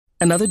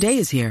Another day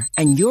is here,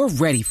 and you're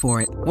ready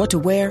for it. What to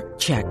wear?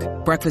 Check.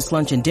 Breakfast,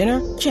 lunch, and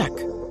dinner? Check.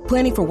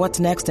 Planning for what's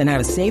next and how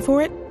to save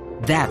for it?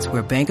 That's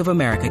where Bank of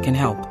America can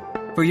help.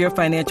 For your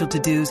financial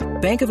to-dos,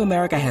 Bank of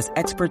America has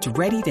experts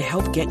ready to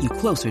help get you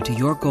closer to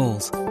your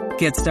goals.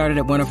 Get started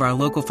at one of our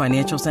local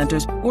financial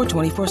centers or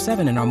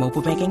 24/7 in our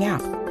mobile banking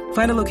app.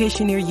 Find a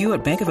location near you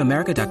at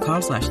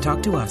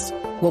bankofamerica.com/talktous.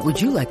 What would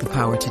you like the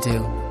power to do?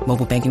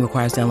 Mobile banking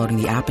requires downloading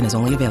the app and is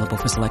only available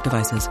for select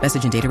devices.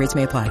 Message and data rates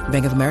may apply.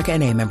 Bank of America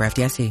N.A., member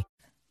FDIC.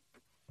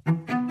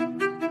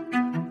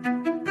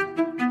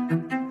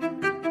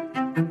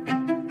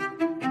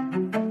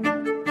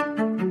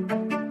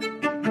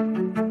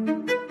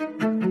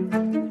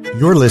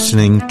 You're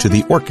listening to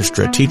the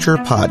Orchestra Teacher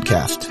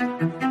Podcast.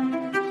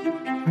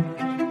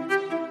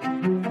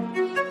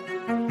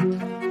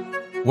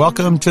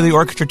 Welcome to the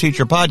Orchestra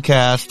Teacher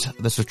Podcast.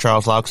 This is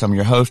Charles Laux. I'm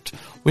your host.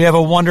 We have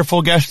a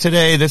wonderful guest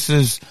today. This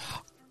is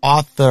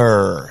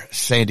author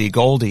Sandy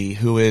Goldie,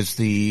 who is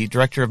the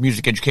Director of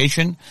Music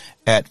Education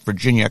at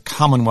Virginia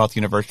Commonwealth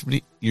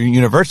University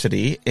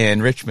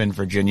in Richmond,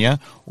 Virginia.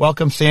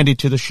 Welcome, Sandy,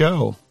 to the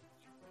show.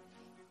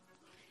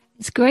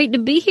 It's great to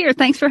be here.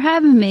 Thanks for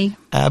having me.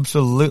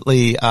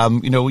 Absolutely.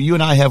 You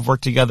and I have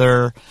worked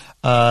together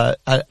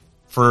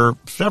for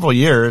several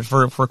years,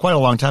 for quite a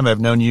long time. I've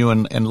known you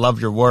and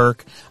loved your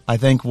work. I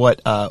think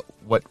what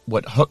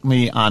hooked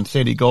me on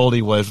Sandy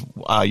Goldie was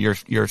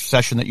your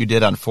session that you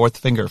did on Fourth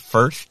Finger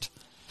First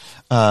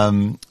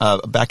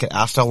back at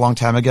ASTA a long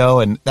time ago,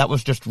 and that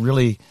was just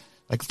really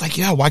like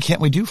yeah, why can't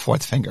we do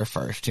Fourth Finger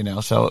First?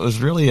 So it was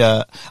really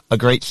a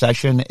great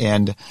session,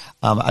 and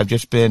I've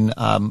just been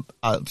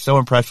so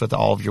impressed with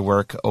all of your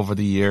work over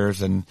the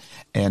years, and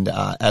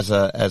as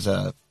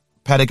a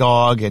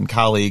pedagogue and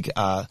colleague,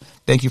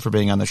 thank you for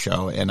being on the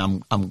show, and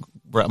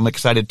I'm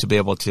excited to be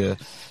able to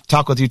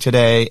talk with you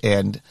today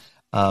and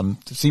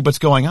to see what's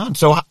going on.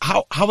 So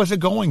how is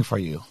it going for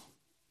you?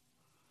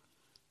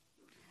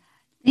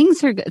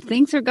 Things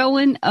are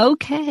going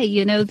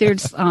okay.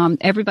 There's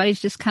everybody's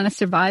just kind of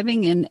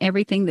surviving and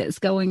everything that's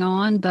going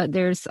on, but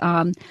there's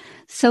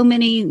so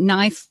many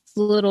nice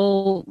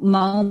little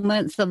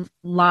moments of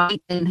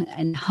light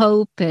and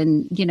hope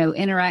and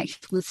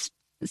interactions with students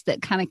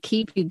that kind of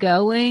keep you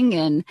going,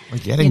 and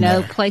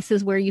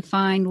places where you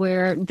find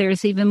where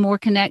there's even more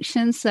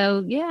connections.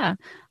 So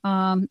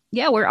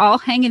we're all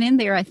hanging in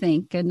there, I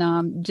think,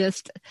 and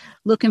just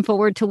looking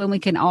forward to when we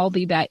can all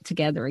be back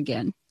together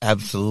again.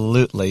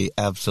 Absolutely.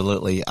 I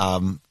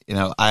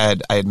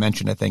had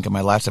mentioned, I think in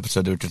my last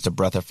episode, it was just a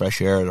breath of fresh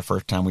air the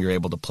first time we were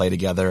able to play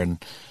together,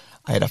 and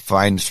I had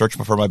to search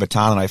for my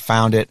baton, and I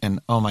found it,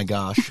 and oh my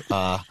gosh,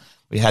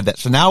 we had that.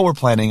 So now we're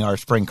planning our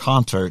spring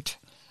concert.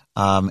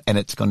 And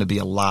it's going to be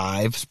a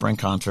live spring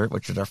concert,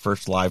 which is our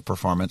first live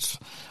performance.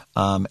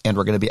 And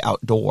we're going to be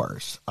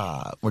outdoors.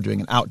 We're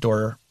doing an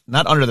outdoor,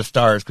 not under the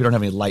stars. We don't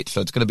have any lights,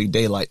 so it's going to be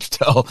daylight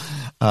still.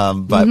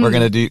 But we're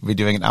going to be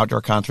doing an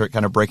outdoor concert,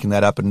 kind of breaking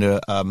that up into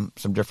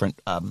some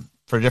different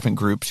for different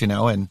groups,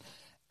 and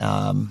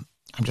I'm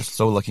just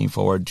so looking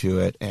forward to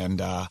it. And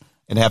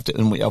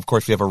of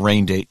course we have a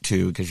rain date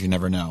too, because you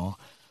never know.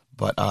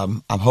 But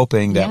I'm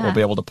hoping that we'll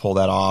be able to pull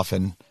that off,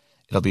 and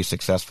it'll be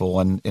successful,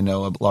 and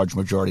a large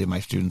majority of my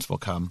students will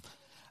come.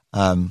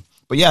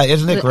 But yeah,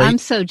 isn't it great? I'm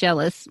so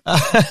jealous.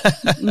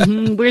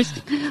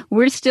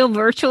 We're still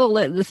virtual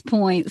at this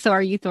point. So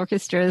our youth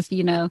orchestras,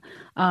 we're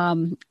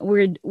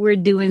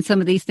doing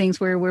some of these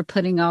things where we're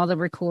putting all the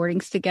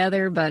recordings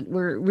together, but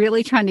we're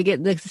really trying to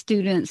get the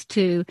students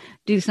to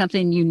do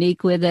something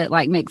unique with it,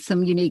 like make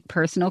some unique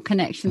personal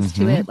connections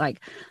to it. Like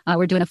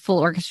we're doing a full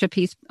orchestra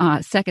piece,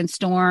 Second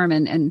Storm,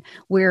 and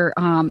we're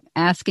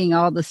asking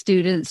all the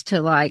students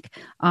to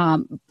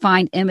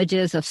find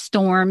images of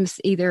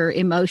storms, either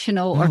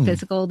emotional or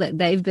physical,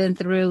 that they've been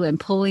through, and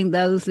pulling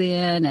those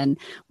in. And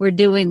we're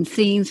doing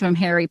scenes from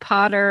Harry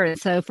Potter. And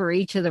so for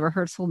each of the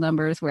rehearsal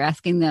numbers, we're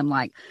asking them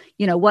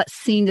what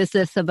scene does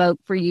this evoke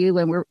for you?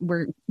 And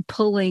we're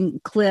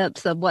pulling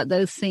clips of what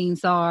those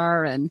scenes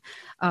are. And,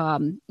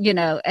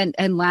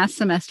 and last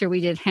semester we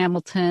did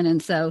Hamilton.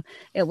 And so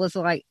it was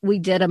like we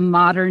did a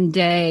modern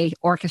day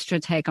orchestra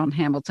take on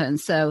Hamilton.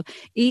 So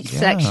each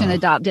section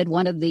adopted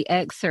one of the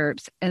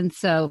excerpts. And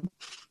so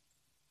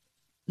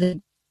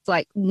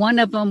one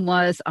of them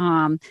was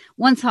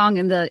one song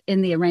in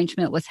the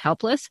arrangement was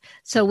Helpless.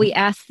 So we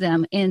asked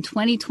them in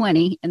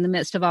 2020, in the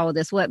midst of all of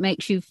this, what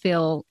makes you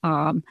feel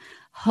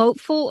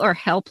hopeful or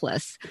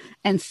helpless?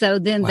 And so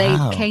then they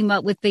came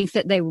up with things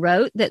that they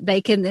wrote that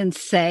they can then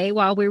say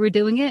while we were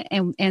doing it.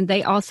 And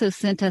they also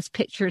sent us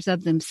pictures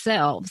of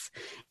themselves.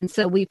 And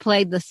so we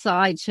played the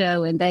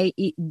slideshow, and they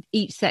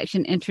each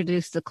section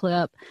introduced the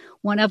clip.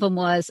 One of them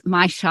was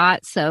My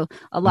Shot. So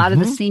a lot of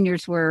the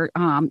seniors were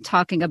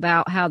talking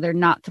about how they're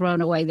not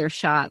throwing away their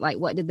shot. Like,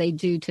 what did they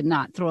do to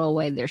not throw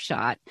away their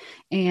shot?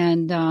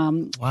 And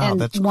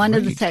that's one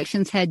of the great.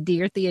 sections had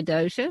Dear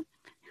Theodosia.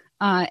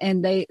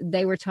 And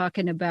they were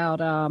talking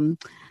about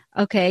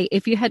okay,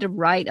 if you had to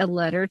write a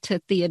letter to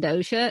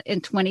Theodosia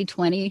in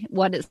 2020,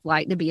 what it's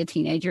like to be a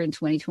teenager in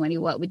 2020,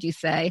 what would you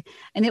say?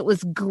 And it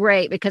was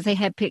great because they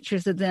had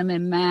pictures of them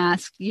in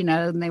masks,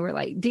 and they were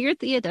like, Dear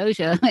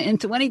Theodosia, in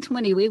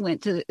 2020, we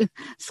went to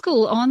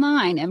school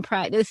online and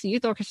practiced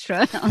youth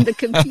orchestra on the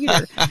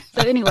computer.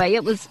 So anyway,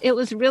 it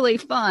was really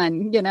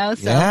fun, so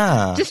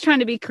Yeah. just trying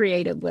to be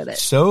creative with it.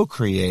 So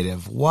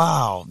creative.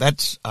 Wow.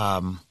 That's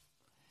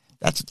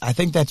I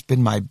think that's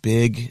been my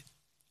big,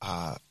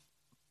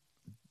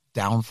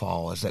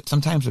 downfall, is that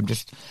sometimes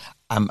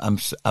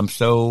I'm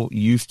so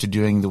used to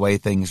doing the way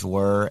things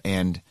were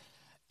and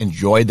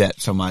enjoyed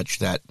that so much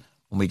that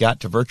when we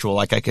got to virtual,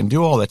 like I can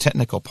do all the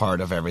technical part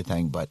of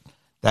everything, but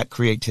that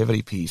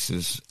creativity piece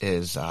is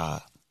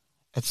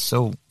it's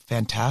so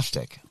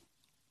fantastic.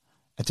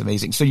 It's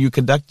amazing. So you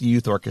conduct the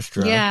youth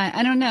orchestra. Yeah,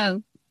 I don't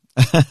know.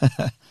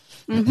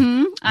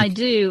 I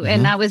do.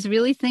 And I was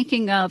really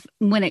thinking of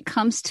when it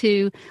comes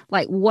to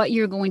like what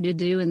you're going to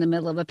do in the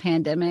middle of a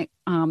pandemic.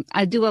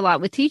 I do a lot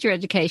with teacher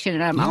education,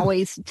 and I'm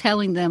always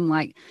telling them,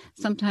 like,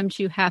 sometimes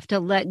you have to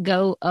let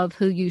go of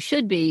who you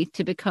should be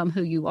to become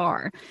who you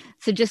are.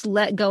 So just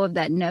let go of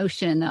that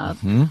notion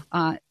of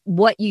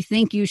what you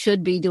think you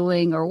should be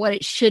doing or what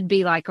it should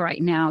be like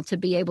right now, to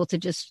be able to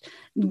just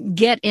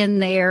get in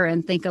there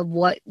and think of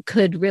what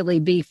could really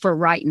be for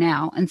right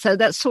now. And so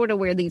that's sort of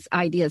where these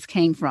ideas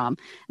came from.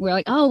 We're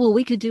like, oh, well,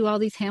 we could do all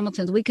these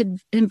Hamiltons. We could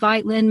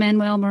invite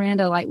Lin-Manuel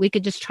Miranda. Like, we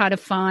could just try to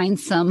find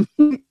some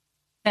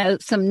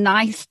some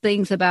nice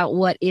things about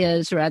what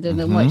is rather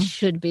than what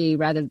should be,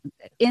 rather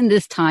in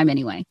this time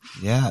anyway.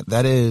 Yeah,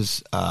 that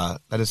is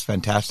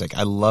fantastic.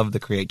 I love the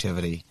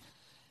creativity.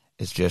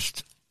 It's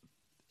just,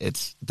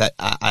 that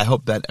I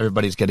hope that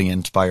everybody's getting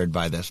inspired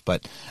by this.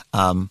 But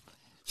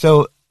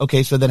so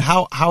then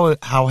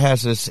how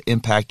has this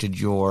impacted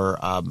your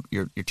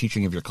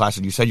teaching of your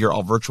classes? You said you're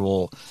all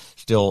virtual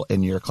still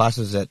in your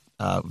classes at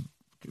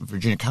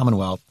Virginia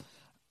Commonwealth.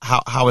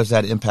 How has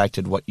that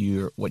impacted what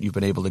you've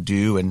been able to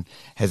do, and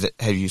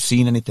have you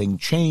seen anything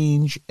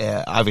change?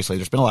 Obviously,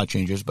 there's been a lot of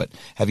changes, but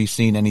have you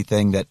seen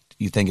anything that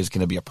you think is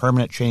going to be a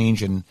permanent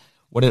change? And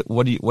what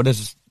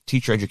does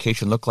teacher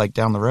education look like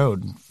down the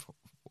road,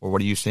 or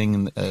what are you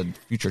seeing in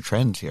future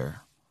trends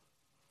here?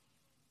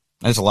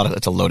 It's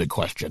a loaded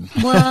question.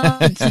 Well,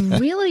 it's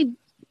really.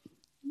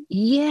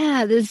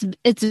 Yeah,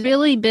 it's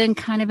really been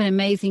kind of an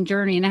amazing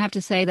journey. And I have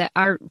to say that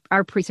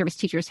our pre-service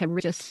teachers have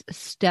just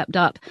stepped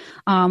up.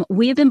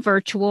 We have been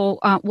virtual.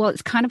 Well,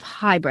 it's kind of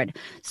hybrid.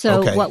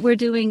 So what we're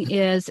doing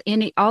is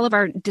all of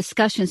our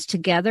discussions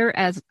together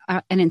as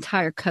an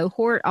entire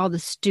cohort, all the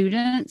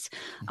students,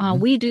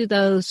 we do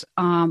those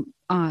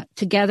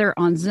together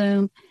on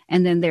Zoom.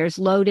 And then there's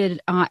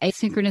loaded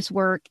asynchronous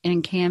work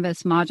and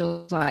Canvas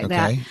modules like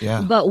that.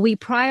 Yeah. But we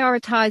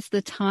prioritize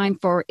the time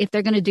for if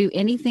they're going to do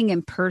anything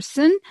in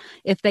person,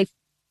 if they're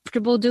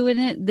comfortable doing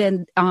it,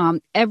 then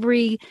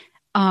every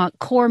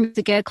core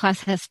music ed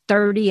class has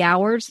 30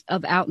 hours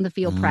of out in the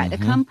field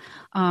practicum.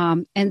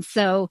 And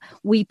so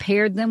we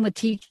paired them with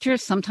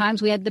teachers.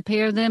 Sometimes we had to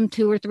pair them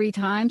 2 or 3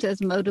 times as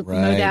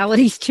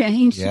modalities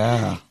changed.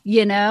 Yeah.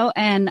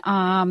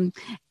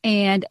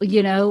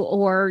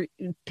 Or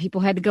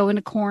people had to go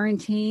into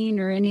quarantine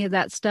or any of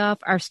that stuff.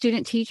 Our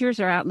student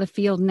teachers are out in the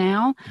field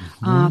now.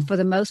 For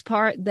the most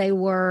part, they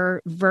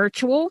were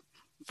virtual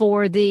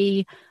for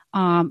the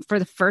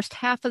first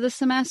half of the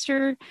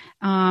semester.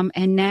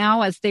 And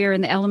now as they're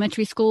in the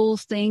elementary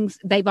schools,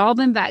 they've all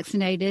been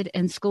vaccinated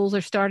and schools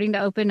are starting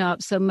to open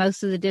up. So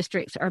most of the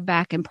districts are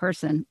back in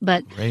person.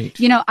 But,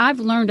 I've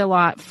learned a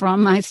lot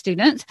from my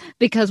students,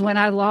 because when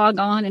I log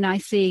on and I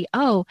see,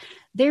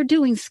 they're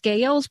doing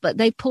scales, but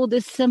they pulled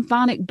this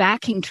symphonic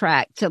backing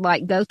track to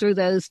like go through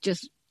those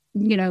just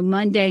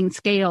mundane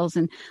scales,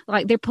 and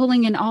like they're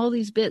pulling in all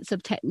these bits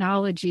of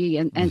technology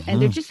and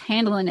they're just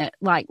handling it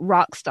like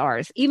rock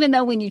stars, even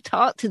though when you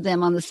talk to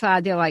them on the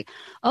side, they're like,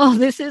 oh,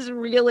 this is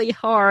really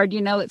hard.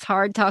 It's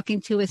hard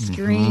talking to a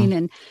screen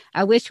and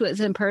I wish it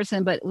was in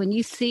person. But when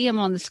you see them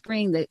on the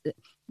screen,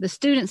 the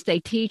students they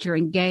teach are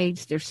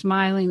engaged, they're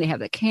smiling, they have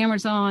the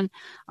cameras on.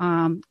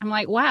 I'm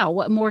like, wow,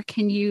 what more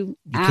can you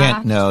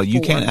ask?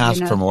 You can't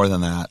ask for more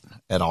than that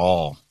at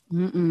all.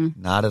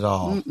 Not at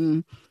all.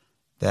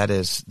 That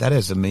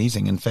is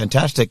amazing and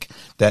fantastic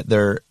that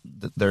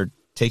they're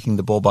taking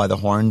the bull by the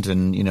horns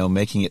and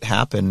making it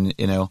happen.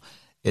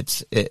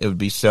 It would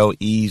be so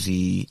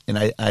easy, and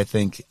I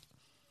think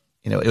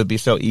it would be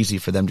so easy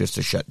for them just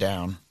to shut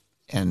down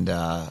and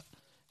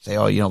say,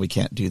 oh, we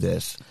can't do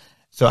this.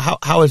 So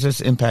how has this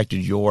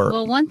impacted your?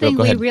 Well, one thing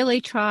we really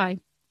try.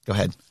 Go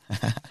ahead.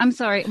 I'm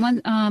sorry.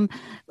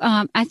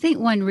 I think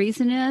one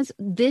reason is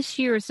this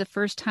year is the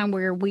first time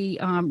where we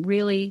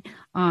really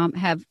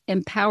have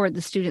empowered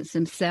the students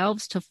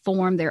themselves to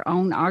form their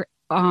own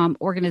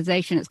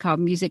organization. It's called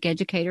Music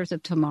Educators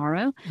of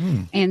Tomorrow.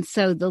 And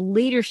so the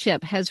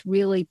leadership has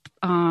really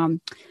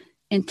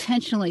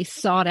intentionally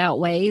sought out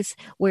ways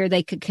where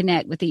they could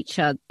connect with each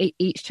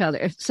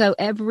other. So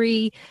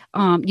every,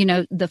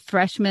 the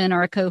freshmen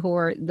are a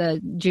cohort,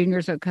 the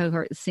juniors are a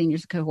cohort, the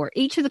seniors are a cohort.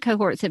 Each of the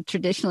cohorts have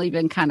traditionally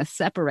been kind of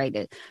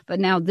separated, but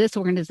now this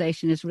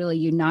organization has really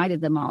united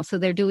them all. So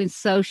they're doing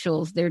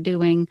socials, they're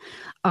doing,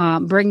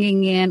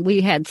 bringing in,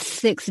 we had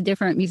 6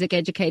 different music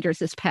educators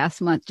this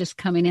past month just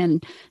coming in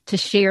to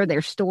share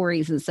their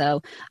stories. And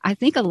so I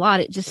think a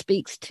lot, it just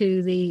speaks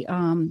to the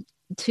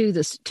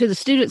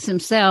students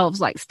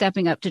themselves, like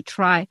stepping up to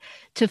try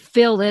to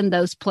fill in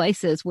those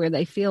places where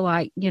they feel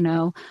like,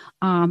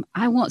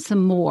 I want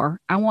some more.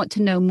 I want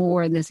to know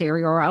more in this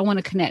area, or I want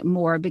to connect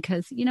more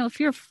because, if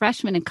you're a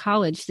freshman in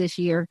college this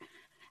year,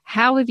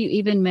 how have you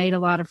even made a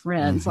lot of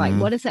friends? Like,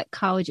 what has that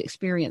college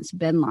experience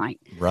been like?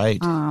 Right.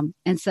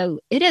 And so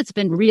it has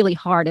been really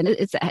hard, and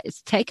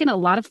it's taken a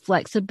lot of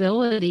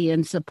flexibility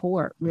and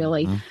support,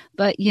 really.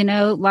 But,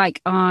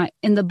 like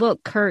in the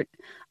book, Kurt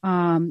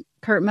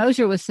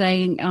Mosier was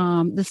saying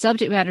the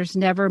subject matter is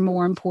never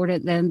more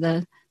important than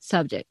the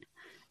subject.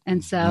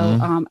 And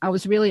so I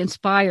was really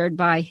inspired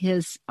by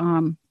his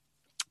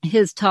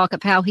talk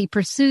of how he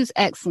pursues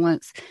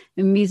excellence,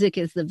 and music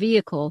is the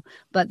vehicle,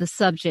 but the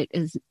subject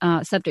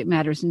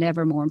matter is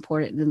never more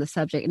important than the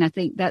subject. And I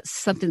think that's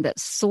something that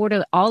sort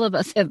of all of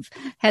us have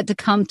had to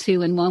come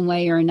to in one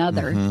way or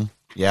another.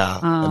 Yeah.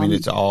 I mean,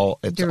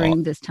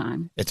 during this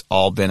time. It's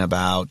all been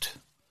about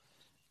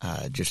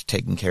just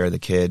taking care of the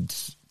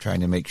kids,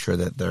 trying to make sure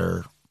that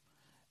they're,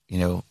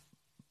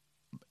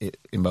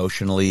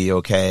 emotionally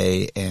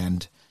okay,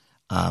 and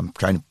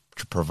trying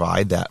to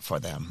provide that for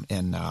them.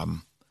 And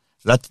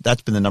so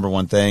that's been the number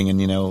one thing.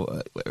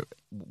 And,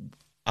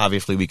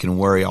 obviously we can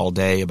worry all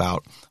day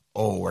about,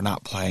 we're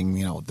not playing,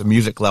 the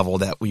music level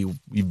that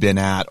we've been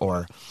at,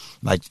 or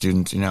my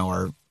students,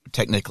 are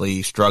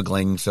technically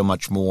struggling so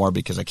much more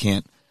because I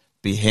can't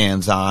be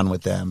hands-on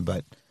with them.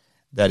 But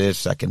that is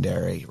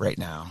secondary right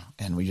now,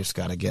 and we just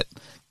got to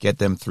get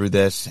them through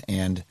this.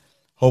 And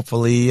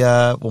hopefully,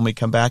 when we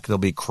come back, they'll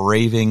be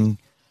craving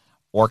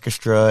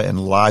orchestra and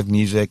live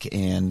music,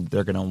 and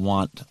they're going to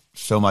want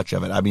so much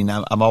of it. I mean,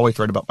 I'm always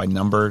worried about my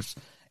numbers,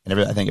 and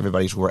I think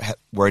everybody's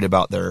worried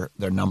about their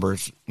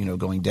numbers,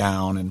 going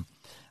down. And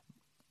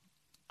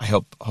I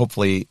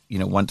hopefully,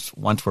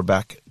 once we're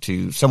back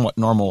to somewhat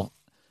normal,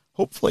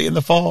 hopefully in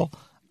the fall,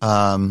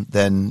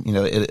 then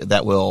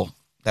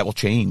that will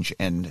change,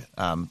 and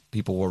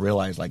people will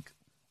realize, like,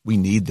 we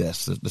need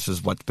this. This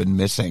is what's been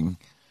missing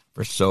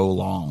for so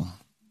long.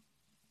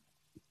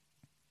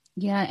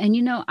 Yeah.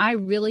 And, I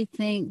really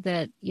think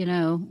that,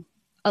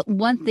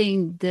 one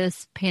thing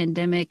this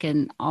pandemic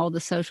and all the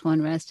social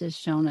unrest has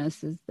shown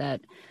us is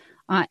that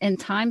in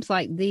times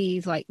like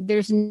these, like,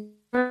 there's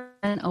never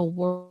been a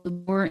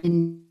world more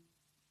in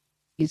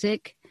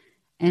music,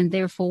 and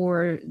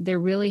therefore there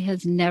really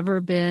has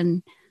never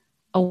been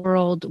a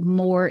world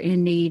more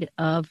in need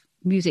of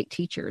music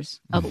teachers,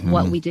 of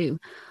what we do.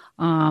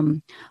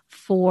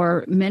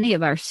 For many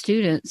of our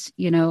students,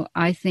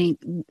 I think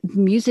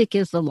music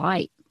is the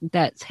light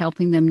that's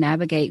helping them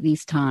navigate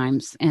these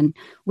times, and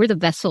we're the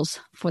vessels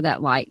for that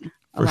light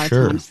a lot of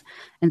times.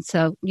 And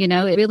so,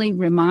 it really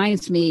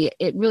reminds me,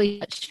 it really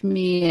touched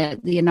me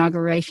at the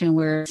inauguration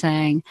where it's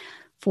saying,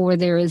 for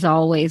there is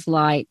always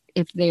light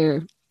if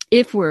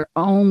we're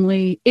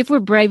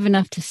brave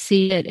enough to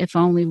see it, if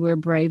only we're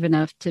brave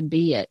enough to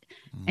be it.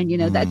 And,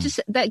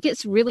 that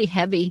gets really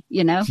heavy,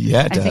 Yeah,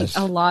 it does. I think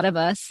a lot of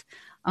us,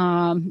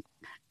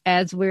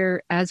 as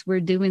we're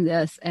doing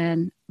this,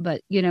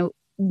 but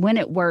when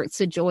it works,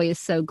 the joy is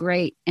so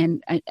great.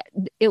 And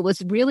it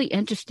was really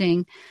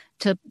interesting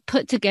to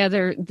put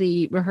together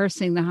the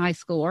Rehearsing the High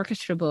School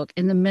Orchestra book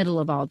in the middle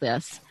of all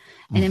this.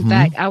 And in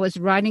fact, I was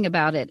writing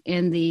about it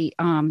in the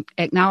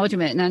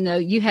acknowledgement, and I know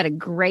you had a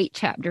great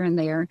chapter in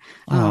there.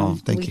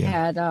 Thank you. We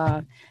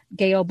had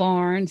Gail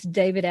Barnes,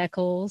 David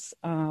Eccles,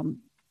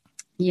 Heron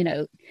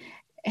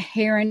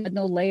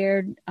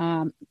Laird,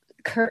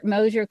 Kurt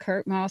Mosier,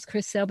 Kurt Moss,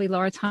 Chris Selby,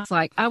 Laura Thomas.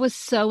 Like, I was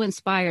so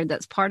inspired.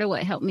 That's part of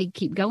what helped me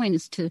keep going,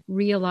 is to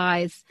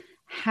realize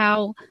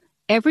how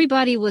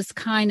everybody was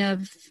kind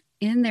of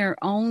in their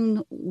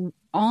own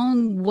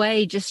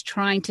way, just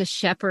trying to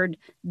shepherd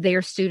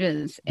their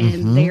students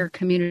and their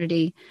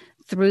community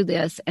through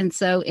this. And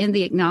so in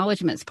the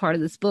acknowledgments part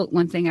of this book,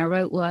 one thing I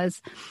wrote was,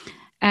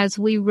 as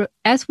we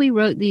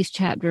wrote these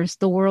chapters,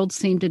 the world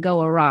seemed to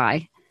go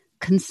awry,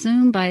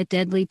 consumed by a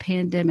deadly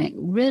pandemic,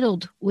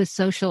 riddled with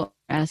social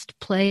unrest,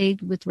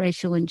 plagued with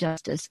racial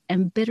injustice,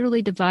 and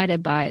bitterly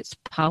divided by its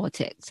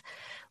politics.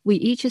 We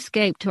each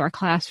escaped to our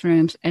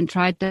classrooms and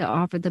tried to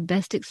offer the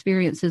best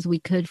experiences we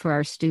could for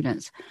our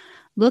students.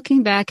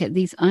 Looking back at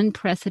these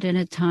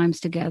unprecedented times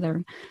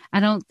together, I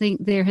don't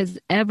think there has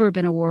ever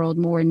been a world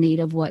more in need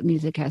of what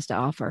music has to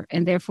offer,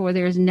 and therefore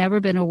there has never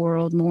been a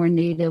world more in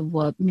need of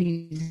what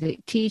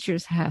music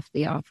teachers have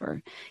to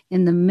offer.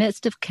 In the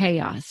midst of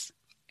chaos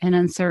and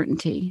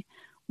uncertainty,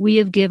 we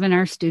have given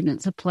our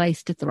students a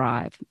place to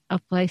thrive, a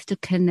place to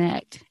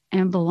connect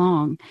and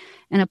belong,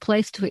 and a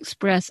place to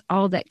express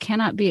all that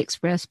cannot be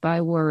expressed by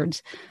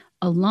words,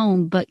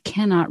 alone, but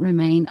cannot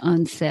remain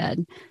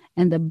unsaid.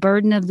 And the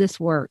burden of this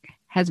work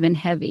has been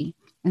heavy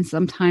and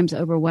sometimes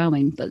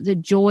overwhelming, but the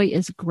joy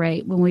is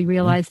great when we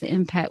realize the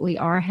impact we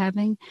are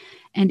having,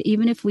 and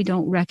even if we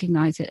don't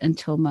recognize it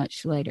until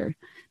much later,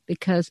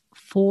 because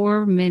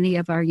for many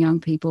of our young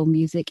people,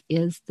 music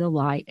is the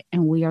light,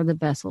 and we are the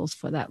vessels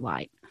for that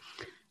light.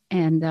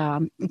 And,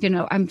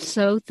 I'm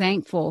so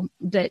thankful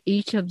that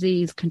each of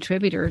these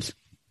contributors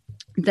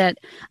that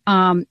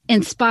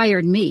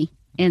inspired me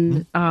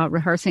in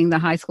rehearsing the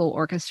high school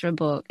orchestra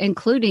book,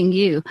 including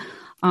you.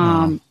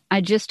 I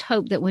just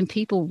hope that when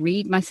people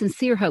read, my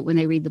sincere hope when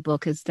they read the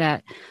book is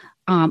that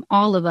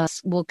all of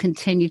us will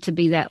continue to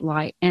be that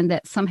light, and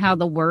that somehow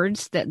the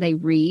words that they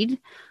read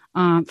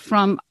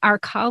from our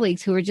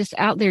colleagues who are just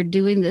out there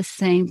doing the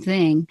same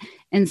thing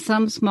in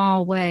some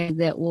small way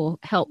that will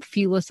help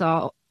fuel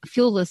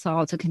us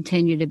all to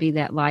continue to be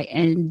that light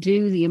and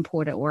do the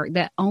important work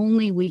that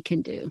only we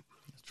can do.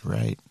 That's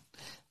right.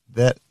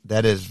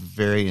 That is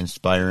very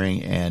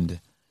inspiring and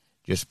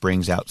just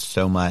brings out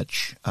so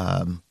much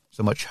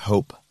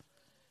hope.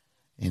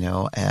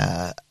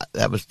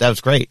 That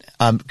was great.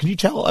 Can you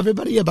tell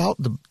everybody about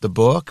the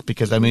book?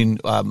 Because I mean,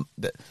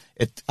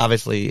 it's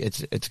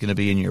going to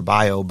be in your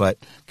bio, but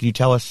can you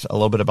tell us a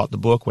little bit about the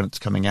book, when it's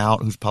coming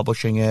out, who's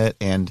publishing it,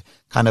 and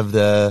kind of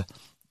the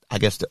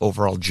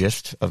overall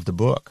gist of the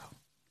book?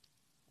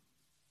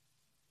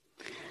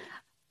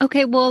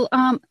 Okay, well,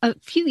 a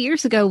few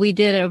years ago, we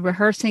did a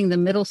rehearsing the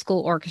middle school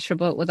orchestra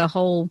book with a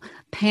whole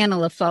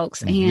panel of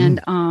folks,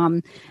 and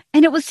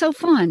it was so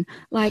fun.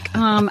 Like,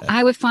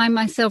 I would find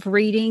myself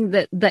reading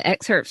the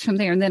excerpts from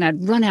there, and then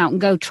I'd run out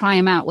and go try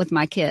them out with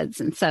my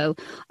kids. And so,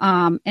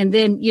 and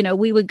then,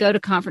 we would go to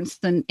conference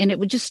and it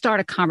would just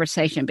start a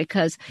conversation,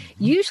 because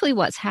usually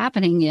what's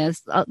happening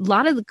is a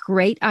lot of the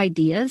great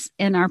ideas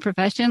in our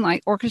profession,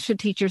 like orchestra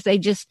teachers, they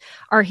just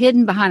are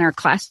hidden behind our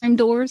classroom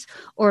doors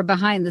or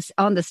behind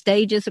on the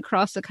stages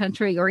across the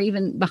country, or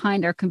even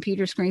behind our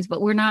computer screens,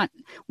 but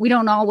we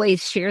don't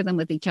always share them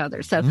with each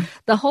other. So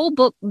the whole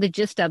book, the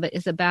gist of it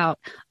is about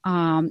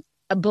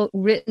a book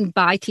written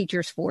by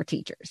teachers for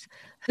teachers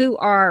who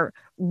are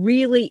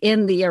really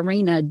in the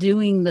arena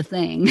doing the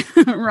thing,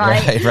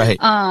 right? Right.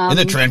 In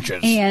the trenches.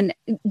 And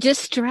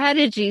just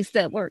strategies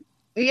that work.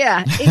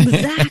 Yeah,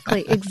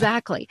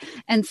 exactly.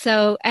 And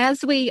so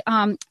as we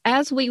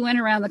went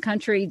around the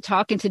country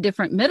talking to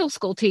different middle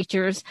school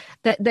teachers,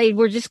 that they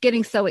were just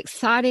getting so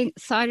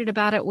excited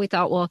about it, we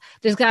thought, well,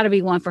 there's got to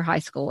be one for high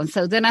school. And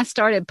so then I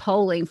started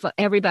polling for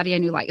everybody I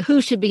knew, like, who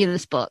should be in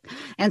this book.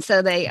 And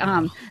so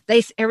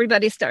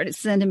everybody started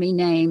sending me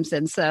names.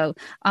 And so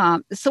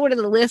sort of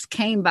the list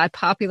came by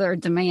popular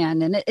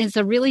demand, and it's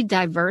a really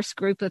diverse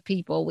group of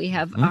people. We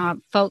have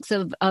folks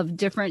of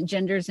different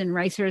genders and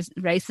races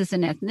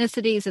and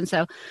ethnicities. And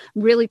so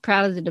I'm really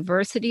proud of the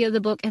diversity of the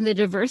book and the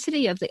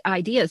diversity of the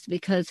ideas,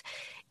 because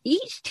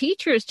each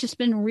teacher has just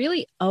been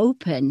really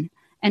open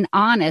and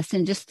honest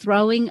and just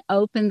throwing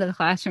open the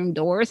classroom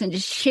doors and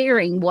just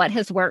sharing what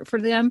has worked for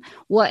them,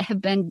 what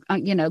have been,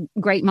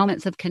 great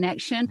moments of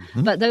connection,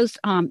 but those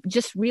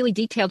just really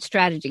detailed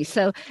strategies.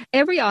 So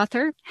every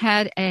author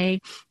had a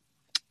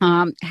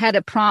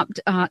prompt,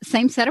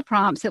 same set of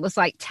prompts. It was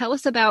like, tell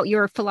us about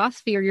your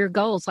philosophy or your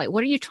goals. Like,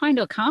 what are you trying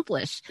to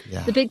accomplish?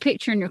 Yeah. The big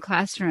picture in your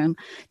classroom.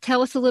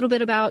 Tell us a little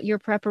bit about your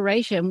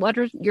preparation. What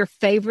are your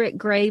favorite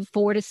grade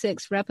 4 to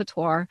 6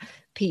 repertoire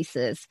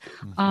pieces?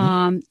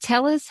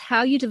 Tell us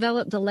how you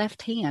develop the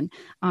left hand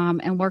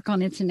and work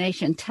on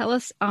intonation. Tell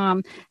us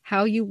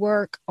how you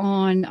work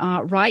on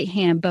right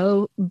hand,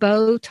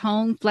 bow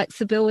tone,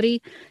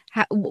 flexibility.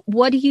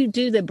 What do you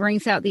do that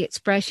brings out the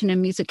expression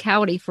and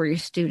musicality for your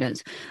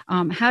students?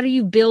 How do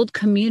you build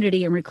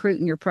community and recruit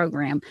in your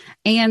program?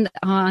 And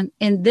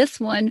in this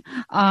one,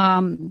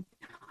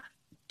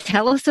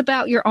 tell us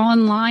about your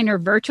online or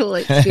virtual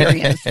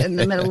experience in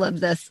the middle of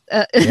this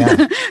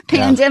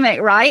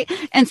pandemic, right?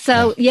 And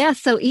so,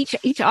 so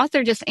each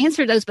author just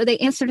answered those, but they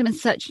answered them in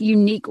such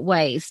unique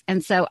ways.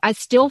 And so I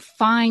still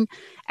find,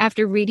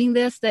 after reading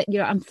this, that,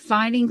 I'm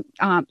finding,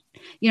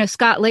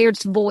 Scott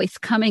Laird's voice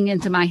coming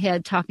into my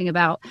head, talking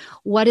about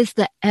what is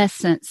the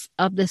essence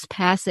of this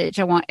passage.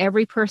 I want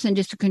every person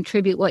just to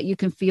contribute what you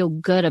can feel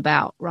good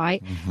about,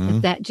 right?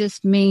 If that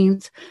just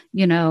means,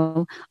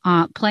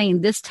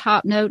 playing this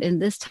top note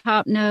and this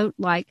top note,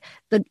 like,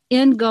 the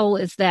end goal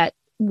is that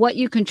what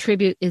you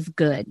contribute is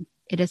good.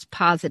 It is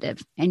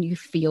positive and you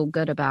feel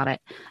good about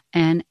it.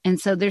 And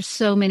so there's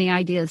so many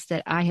ideas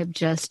that I have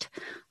just,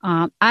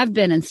 I've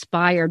been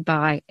inspired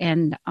by.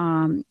 And,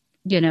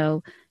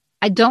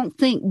 I don't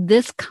think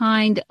this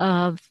kind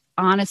of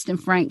honest and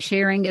frank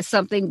sharing is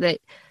something that,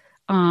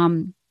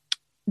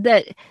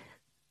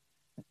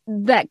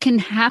 that can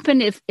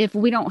happen if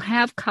we don't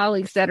have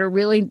colleagues that are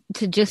really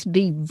to just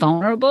be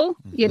vulnerable,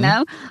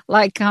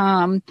 like,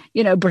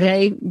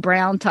 Brene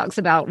Brown talks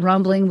about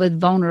rumbling with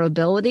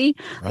vulnerability,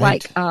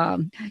 right.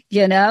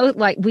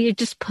 Like we're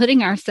just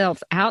putting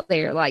ourselves out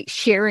there, like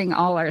sharing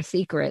all our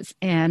secrets.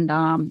 And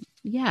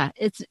Yeah,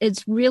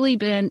 it's really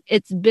been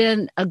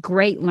a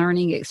great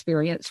learning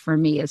experience for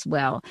me as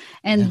well.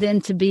 And Yeah.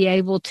 then to be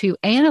able to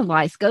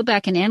go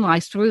back and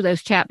analyze through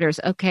those chapters.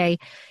 Okay,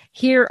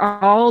 here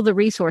are all the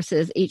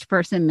resources each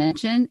person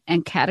mentioned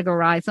and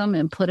categorize them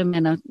and put them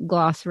in a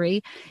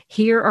glossary.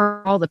 Here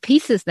are all the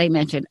pieces they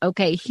mentioned.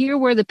 Okay, here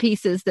were the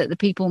pieces that the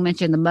people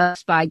mentioned the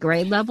most by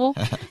grade level.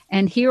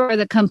 And here are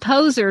the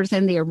composers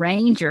and the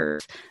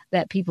arrangers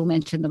that people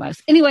mentioned the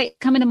most. Anyway,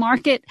 coming to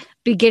market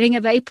beginning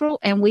of April,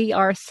 and we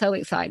are so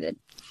excited.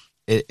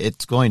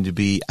 It's going to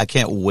be, I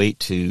can't wait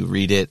to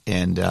read it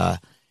and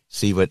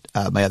see what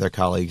my other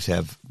colleagues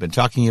have been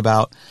talking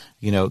about,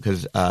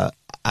 because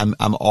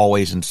I'm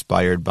always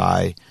inspired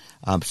by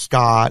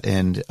Scott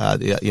and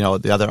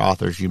the other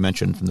authors you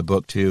mentioned from the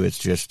book too. It's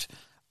just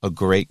a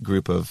great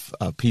group of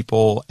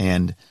people,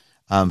 and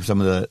some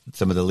of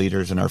the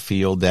leaders in our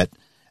field that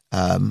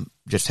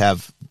just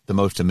have the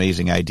most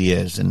amazing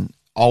ideas and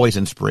always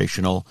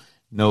inspirational.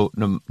 No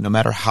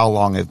matter how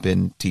long I've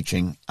been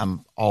teaching,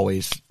 I'm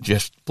always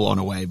just blown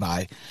away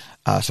by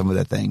some of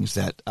the things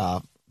that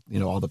all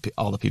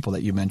the people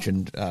that you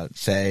mentioned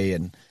say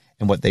and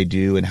what they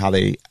do and how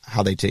they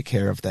take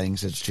care of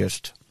things.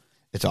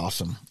 It's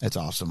awesome. It's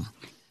awesome.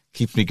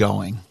 Keeps me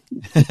going.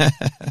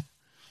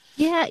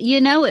 Yeah,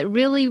 it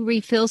really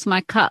refills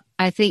my cup.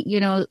 I think,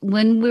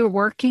 when we're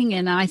working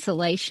in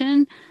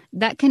isolation,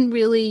 that can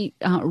really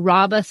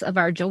rob us of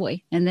our joy.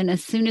 And then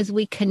as soon as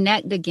we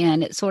connect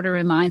again, it sort of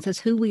reminds us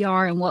who we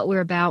are and what we're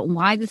about and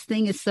why this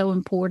thing is so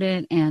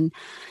important. And,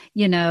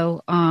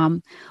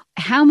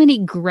 how many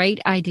great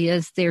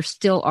ideas there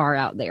still are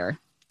out there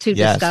to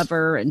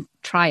discover and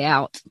try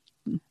out.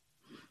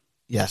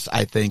 Yes,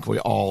 I think we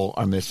all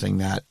are missing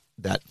that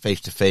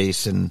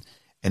face-to-face and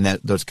that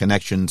those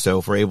connections. So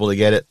if we're able to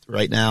get it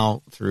right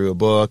now through a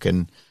book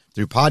and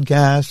through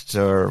podcasts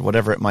or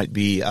whatever it might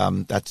be,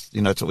 that's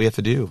what we have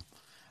to do.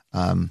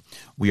 I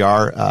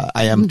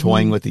am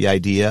toying with the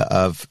idea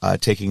of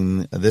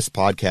taking this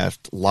podcast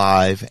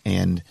live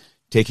and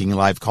taking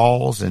live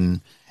calls,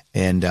 and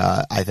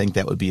I think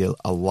that would be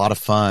a lot of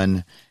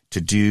fun to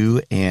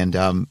do, and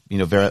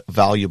very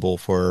valuable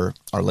for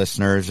our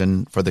listeners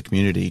and for the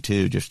community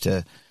too, just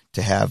to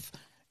have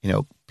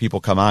people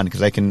come on,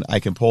 because I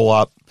can pull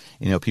up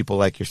people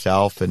like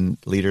yourself and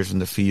leaders in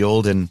the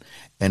field and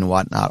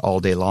whatnot all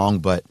day long,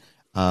 but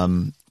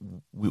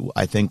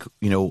I think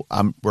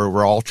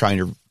we're all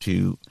trying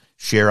to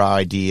share our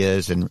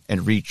ideas and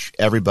reach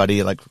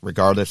everybody, like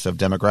regardless of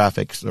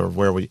demographics or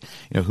where we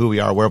who we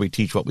are, where we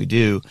teach, what we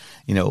do.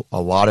 A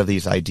lot of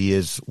these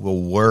ideas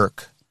will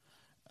work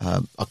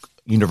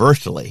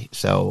universally.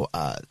 So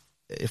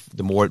if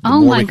the more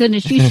my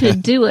goodness, you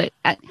should do it.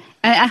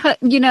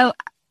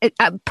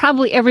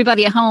 Probably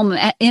everybody at home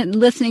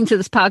listening to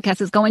this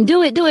podcast is going,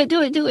 do it.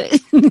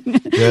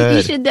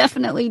 You should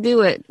definitely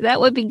do it. That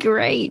would be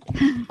great.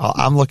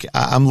 I'm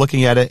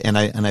looking at it, and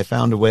I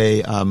found a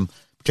way,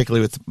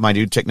 particularly with my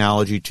new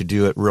technology, to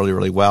do it really,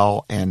 really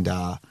well. And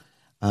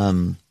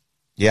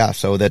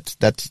so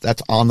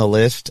that's on the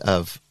list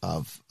of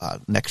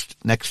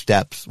next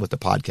steps with the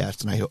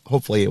podcast, and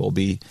hopefully it will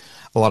be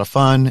a lot of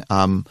fun.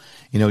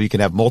 You can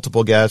have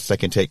multiple guests. I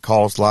can take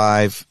calls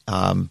live.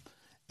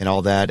 And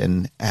all that,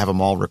 and have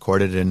them all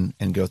recorded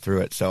and go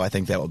through it. So I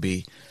think that will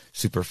be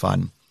super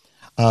fun.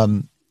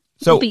 So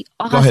it would be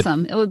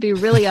awesome. It would be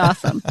really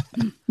awesome.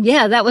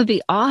 Yeah, that would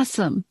be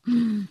awesome.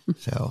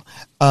 So,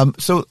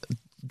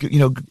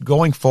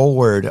 going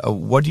forward,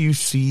 what do you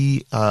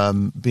see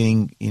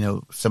being,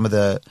 some of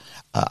the,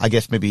 I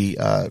guess maybe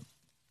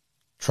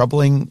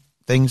troubling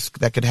things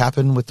that could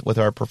happen with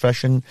our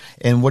profession,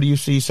 and what do you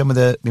see some of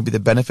the maybe the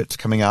benefits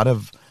coming out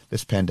of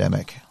this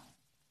pandemic?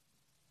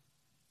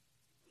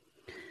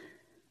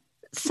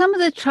 Some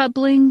of the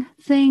troubling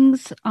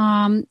things,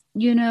 in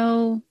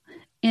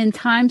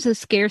times of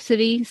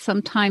scarcity,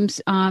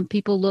 sometimes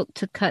people look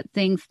to cut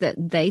things that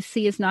they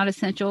see as not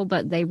essential,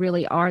 but they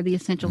really are the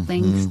essential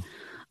things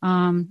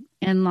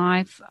in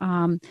life.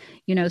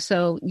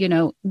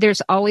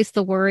 There's always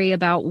the worry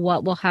about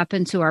what will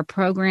happen to our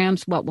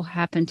programs, what will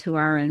happen to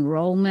our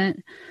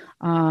enrollment.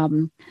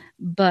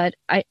 But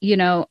I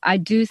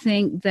do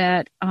think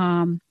that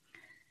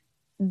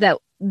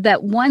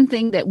that one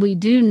thing that we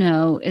do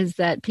know is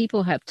that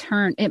people have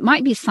turned, it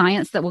might be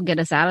science that will get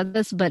us out of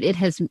this, but it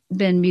has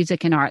been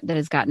music and art that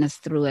has gotten us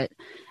through it.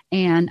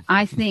 And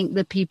I think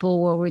the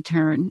people will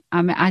return.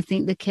 I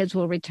think the kids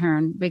will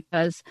return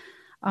because,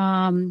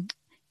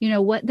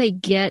 what they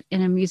get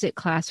in a music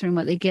classroom,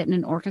 what they get in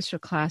an orchestra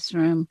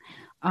classroom,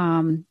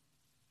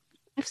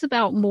 it's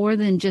about more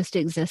than just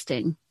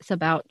existing. It's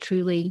about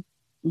truly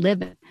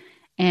living.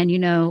 And,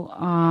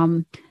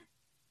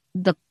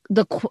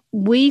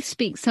 we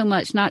speak so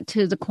much not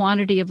to the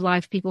quantity of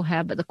life people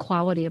have, but the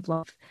quality of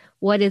life.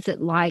 What is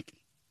it like?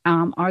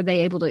 Are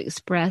they able to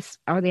express?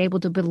 Are they able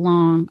to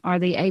belong? Are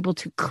they able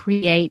to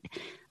create?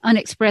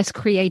 Unexpressed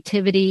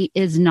creativity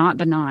is not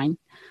benign.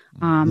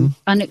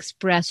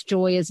 Unexpressed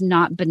joy is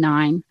not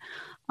benign.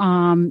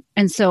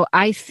 And so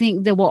I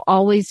think there will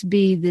always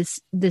be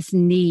this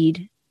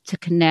need to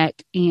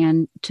connect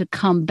and to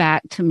come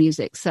back to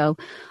music. So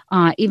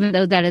even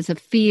though that is a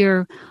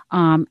fear,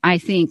 I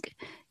think,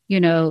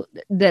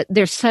 that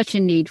there's such a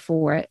need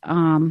for it.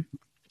 And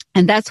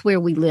that's where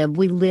we live.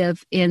 We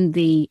live in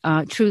the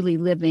truly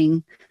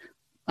living,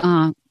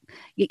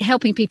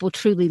 helping people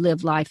truly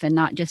live life and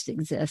not just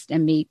exist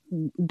and meet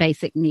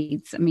basic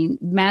needs. I mean,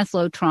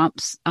 Maslow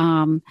trumps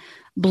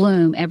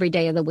Bloom every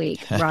day of the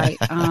week, right?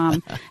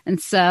 And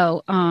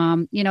so,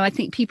 I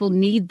think people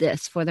need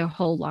this for their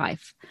whole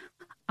life.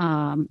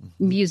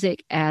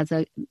 Music as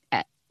a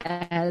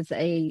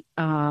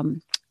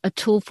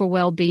tool for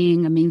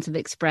well-being, a means of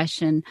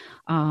expression,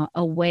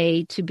 a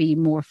way to be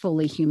more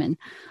fully human.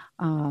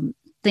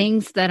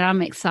 Things that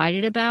I'm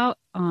excited about,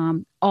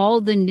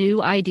 all the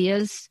new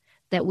ideas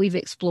that we've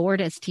explored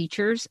as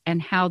teachers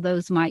and how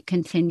those might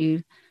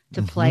continue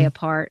to play a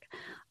part.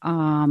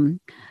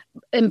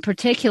 In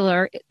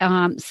particular,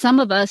 some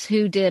of us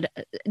who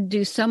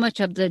do so much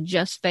of the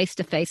just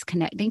face-to-face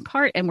connecting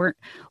part, and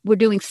we're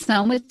doing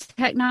so much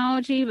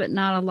technology, but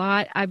not a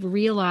lot. I've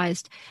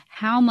realized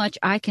how much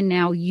I can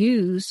now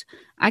use.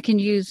 I can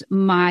use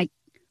my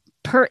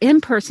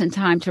in-person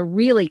time to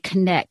really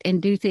connect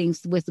and do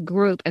things with the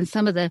group, and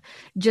some of the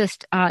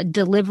just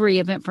delivery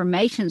of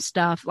information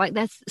stuff, like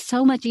that's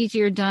so much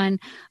easier done,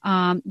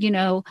 in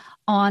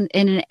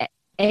an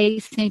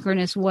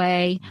asynchronous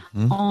way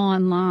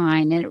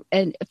online.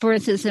 And for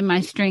instance, in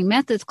my string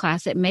methods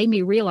class, it made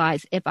me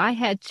realize if I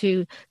had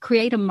to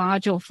create a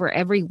module for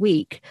every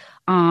week,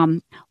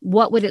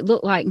 what would it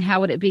look like and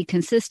how would it be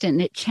consistent?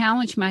 And it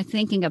challenged my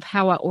thinking of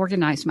how I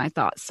organize my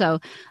thoughts. So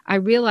I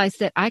realized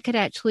that I could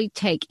actually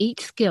take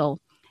each skill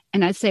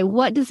and I'd say,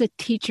 what does a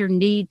teacher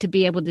need to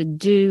be able to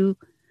do?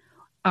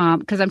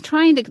 Because I'm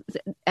trying to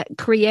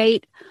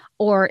create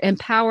or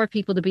empower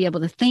people to be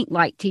able to think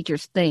like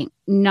teachers think,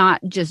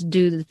 not just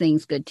do the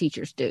things good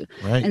teachers do.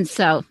 Right. And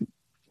so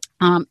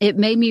it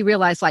made me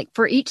realize, like,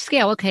 for each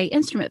scale, okay,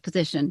 instrument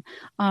position,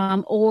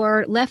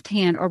 or left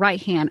hand or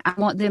right hand, I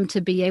want them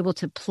to be able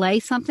to play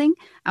something.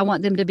 I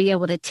want them to be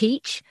able to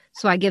teach.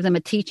 So I give them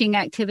a teaching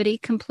activity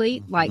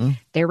complete, like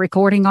they're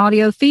recording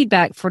audio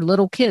feedback for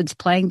little kids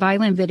playing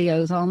violin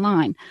videos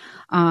online.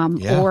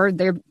 Or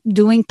they're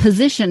doing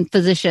position,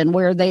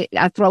 where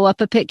I throw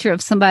up a picture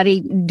of somebody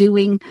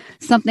doing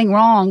something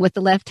wrong with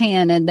the left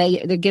hand, and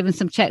they're given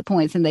some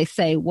checkpoints and they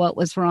say what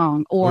was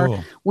wrong.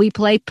 Or we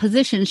play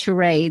position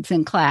charades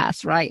in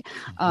class, right?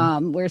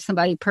 Where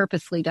somebody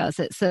purposely does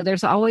it. So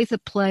there's always a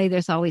play,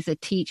 there's always a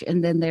teach,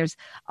 and then there's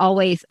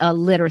always a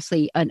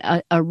literacy,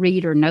 a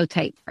read or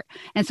notate.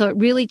 And so it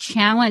really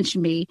challenged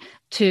me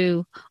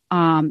to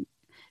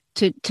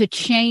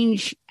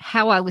change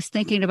how I was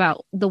thinking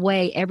about the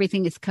way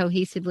everything is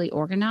cohesively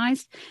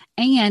organized.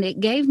 And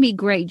it gave me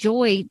great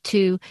joy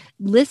to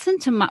listen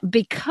to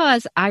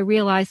because I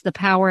realized the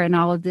power in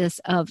all of this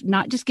of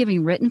not just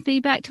giving written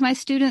feedback to my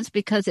students,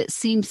 because it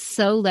seems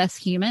so less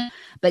human,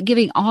 but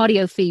giving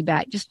audio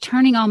feedback, just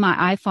turning on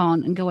my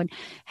iPhone and going,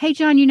 hey,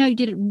 John, you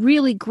did a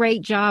really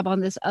great job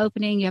on this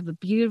opening. You have a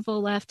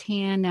beautiful left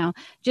hand. Now,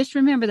 just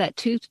remember that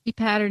 2-3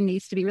 pattern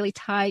needs to be really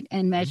tight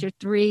and measure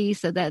 3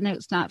 so that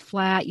note's not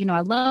flat.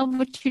 I love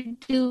what you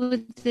do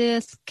with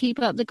this. Keep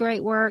up the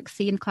great work.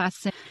 See you in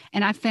class.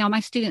 And I found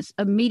my students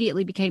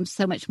immediately became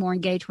so much more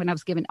engaged when I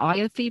was giving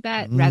audio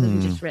feedback rather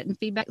than just written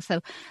feedback. So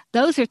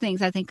those are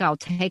things I think I'll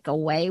take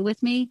away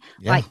with me,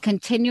 like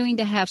continuing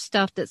to have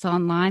stuff that's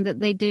online that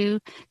they do,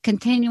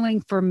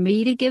 continuing for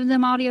me to give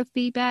them audio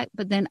feedback,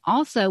 but then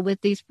also with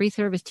these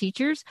pre-service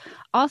teachers,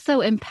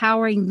 also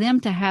empowering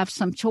them to have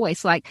some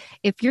choice. Like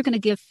if you're going to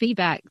give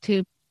feedback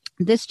to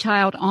this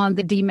child on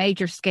the D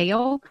major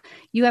scale,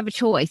 you have a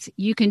choice.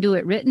 You can do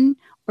it written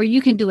or you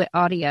can do it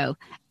audio.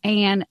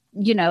 And,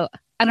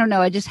 I don't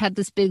know, I just had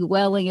this big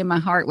welling in my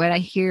heart when I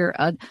hear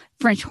a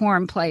French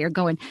horn player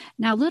going,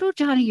 now, little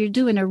Johnny, you're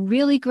doing a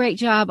really great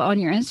job on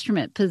your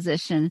instrument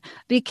position.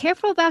 Be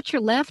careful about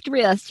your left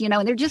wrist,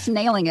 and they're just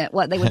nailing it,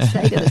 what they would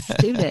say to the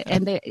student.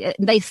 And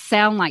they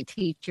sound like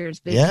teachers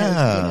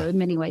because, in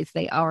many ways,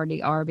 they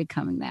already are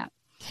becoming that.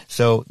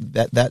 So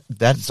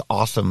that's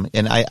awesome,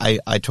 and I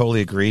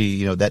totally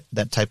agree.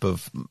 That type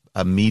of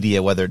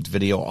media, whether it's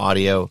video,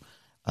 audio,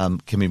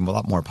 can be a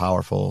lot more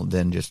powerful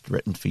than just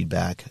written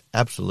feedback.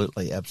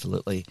 Absolutely.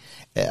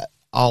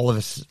 All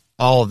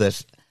of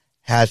this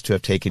has to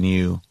have taken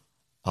you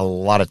a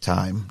lot of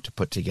time to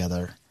put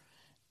together.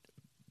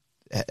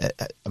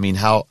 I mean,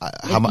 how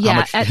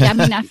much?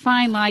 I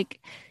find like.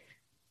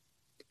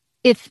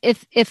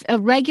 If a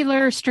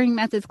regular string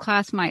methods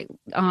class might,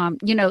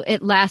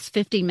 it lasts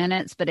 50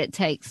 minutes, but it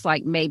takes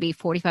like maybe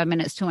 45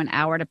 minutes to an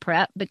hour to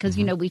prep because,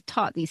 we've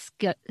taught these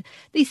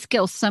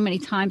skills so many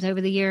times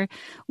over the year.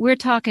 We're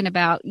talking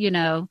about,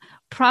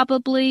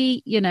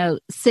 probably,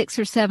 6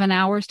 or 7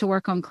 hours to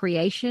work on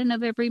creation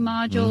of every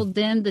module,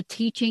 then the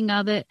teaching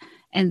of it,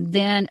 and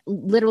then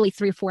literally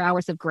 3 or 4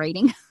 hours of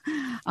grading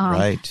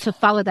to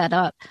follow that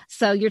up.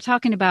 So you're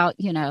talking about,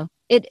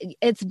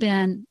 it's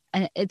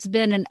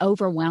been an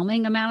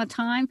overwhelming amount of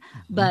time,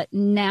 but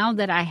now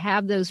that I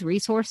have those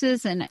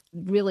resources and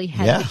really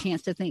had the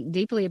chance to think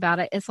deeply about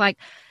it, it's like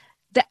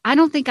I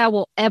don't think I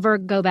will ever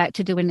go back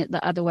to doing it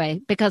the other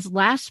way, because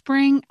last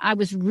spring I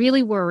was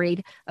really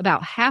worried.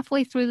 About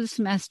halfway through the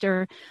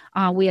semester,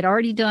 we had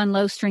already done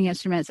low string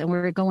instruments and we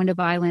were going to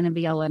violin and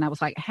viola. And I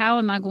was like, how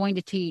am I going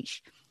to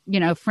teach,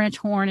 French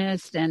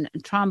hornists and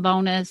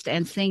trombonists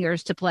and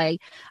singers to play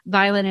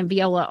violin and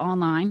viola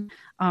online?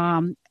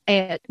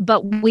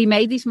 But we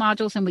made these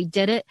modules and we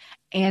did it,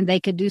 and they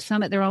could do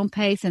some at their own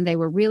pace, and they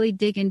were really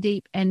digging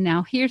deep. And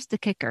now here's the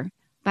kicker.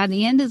 By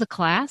the end of the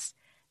class,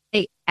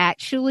 they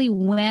actually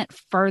went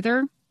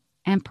further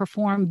and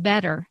performed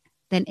better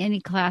than any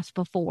class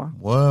before.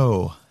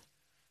 Whoa.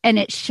 And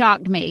it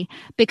shocked me,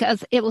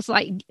 because it was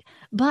like,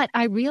 but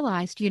I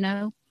realized,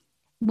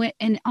 when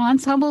in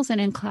ensembles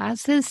and in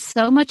classes,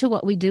 so much of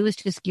what we do is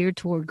just geared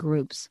toward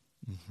groups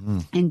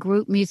and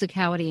group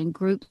musicality and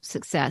group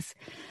success.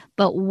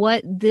 But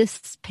what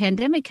this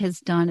pandemic has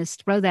done is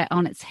throw that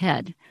on its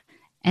head.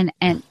 And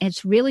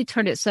it's really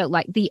turned it so,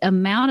 like, the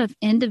amount of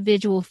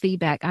individual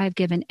feedback I've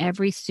given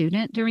every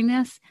student during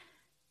this,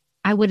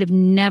 I would have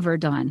never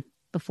done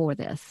before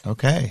this.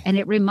 Okay. And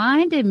it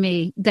reminded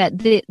me that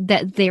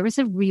that there is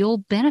a real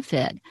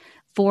benefit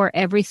for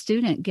every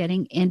student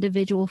getting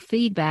individual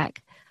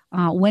feedback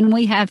when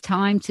we have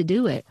time to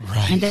do it,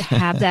 right. And to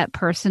have that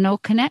personal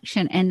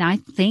connection. And I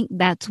think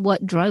that's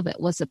what drove it,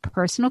 was the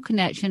personal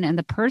connection and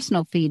the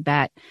personal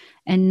feedback,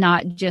 and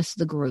not just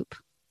the group.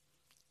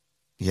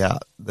 Yeah,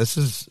 this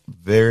is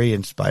very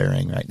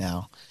inspiring right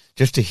now,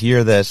 just to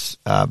hear this.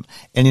 But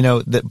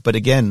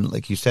again,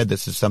 like you said,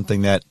 this is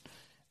something that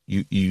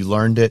you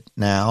learned it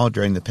now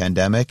during the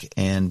pandemic,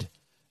 and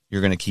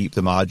you're going to keep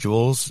the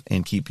modules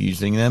and keep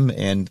using them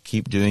and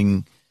keep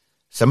doing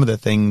some of the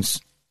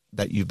things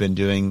that you've been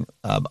doing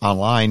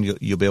online.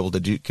 You'll be able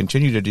to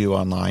continue to do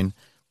online,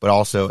 but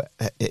also,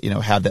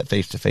 have that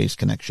face-to-face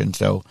connection.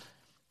 So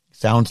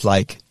sounds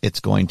like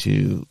it's going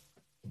to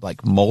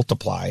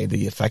multiply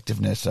the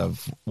effectiveness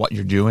of what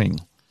you're doing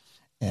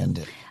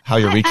and how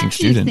you're reaching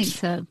students. I think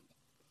so.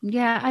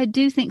 Yeah, I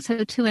do think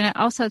so too. And I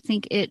also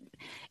think it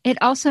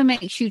also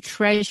makes you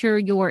treasure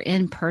your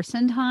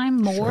in-person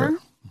time more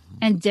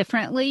and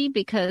differently,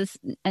 because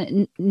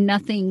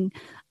nothing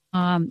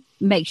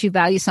makes you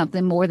value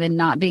something more than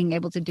not being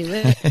able to do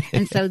it.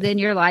 And so then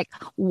you're like,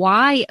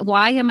 why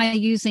am I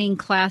using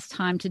class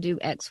time to do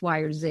X, Y,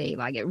 or Z?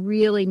 Like, it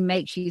really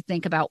makes you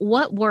think about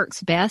what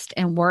works best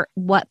and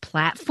what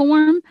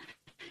platform,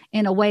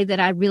 in a way that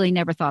I really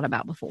never thought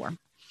about before.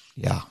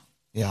 Yeah.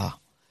 Yeah.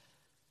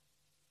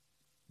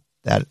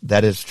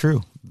 That is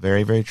true.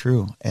 Very, very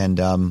true. And,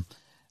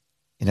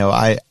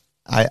 I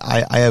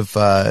have,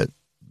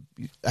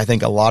 I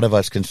think a lot of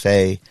us can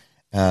say,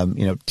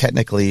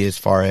 technically, as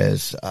far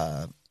as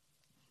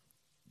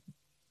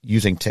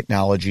using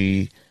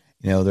technology,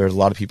 there's a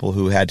lot of people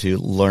who had to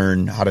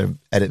learn how to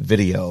edit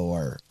video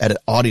or edit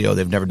audio.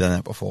 They've never done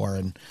that before.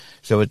 And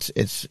so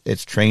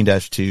it's trained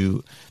us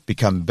to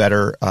become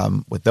better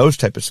with those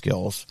type of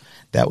skills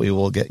that we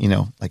will get,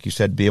 like you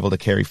said, be able to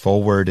carry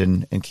forward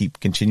and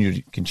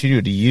continue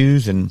to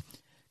use and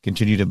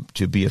continue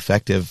to be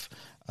effective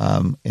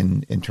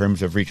in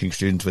terms of reaching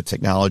students with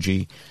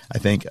technology. I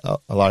think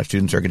a lot of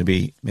students are going to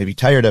be maybe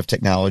tired of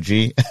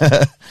technology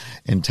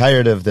and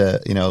tired of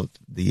the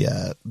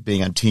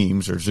being on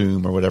Teams or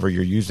Zoom or whatever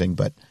you're using,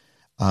 but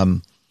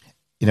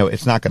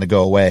it's not going to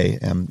go away.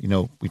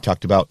 We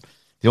talked about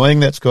the only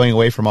thing that's going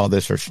away from all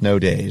this are snow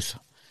days.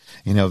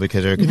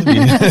 Because they're going to be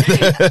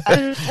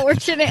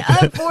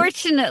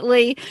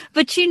unfortunately.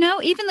 But,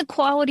 even the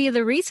quality of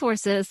the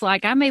resources,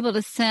 like, I'm able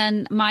to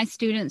send my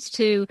students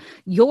to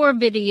your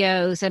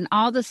videos and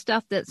all the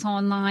stuff that's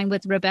online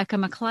with Rebecca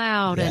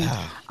McLeod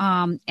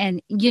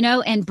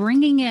and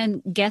bringing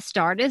in guest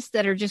artists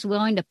that are just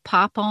willing to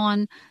pop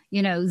on,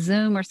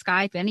 Zoom or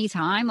Skype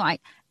anytime.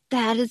 Like,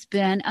 that has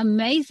been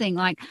amazing.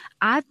 Like,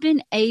 I've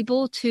been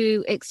able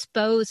to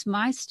expose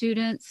my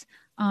students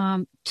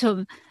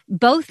to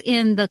both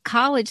in the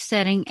college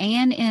setting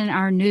and in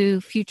our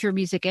new future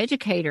music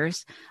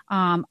educators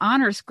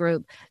honors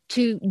group,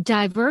 to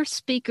diverse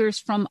speakers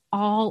from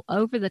all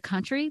over the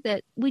country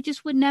that we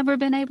just would never have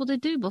been able to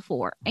do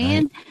before.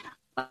 Right.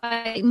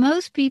 And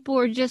most people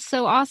are just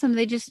so awesome.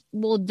 They just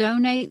will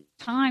donate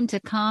time to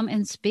come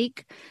and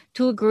speak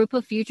to a group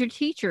of future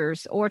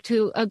teachers or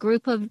to a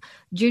group of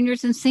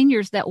juniors and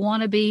seniors that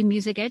want to be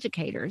music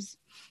educators.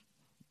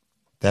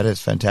 That is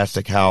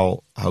fantastic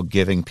how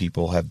giving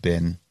people have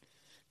been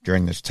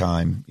during this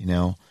time,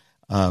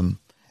 and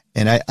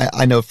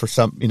I know for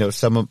some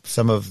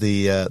of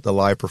the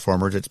live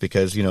performers, it's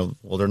because,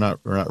 we're not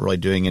really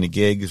doing any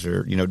gigs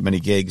or, many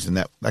gigs and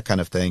that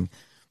kind of thing.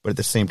 But at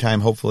the same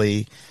time,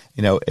 hopefully,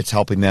 it's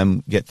helping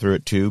them get through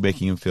it too,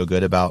 making them feel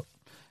good about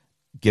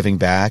giving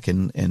back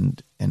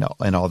and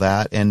all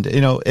that. And,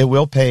 it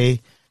will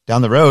pay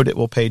down the road. It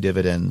will pay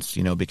dividends,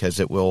 because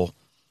it will,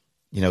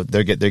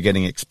 they're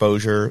getting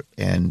exposure,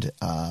 and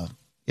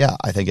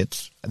I think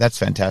that's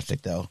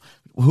fantastic though.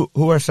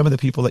 Who are some of the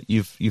people that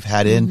you've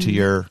had into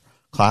your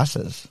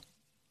classes?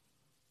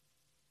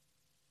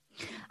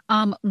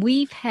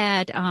 We've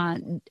had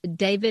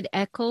David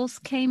Eccles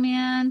came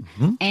in,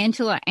 Mm-hmm.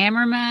 Angela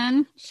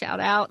Ammerman, shout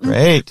out,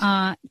 Great.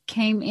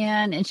 came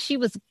in, and she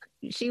was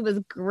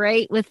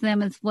great with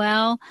them as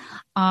well.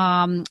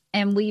 And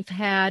we've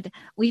had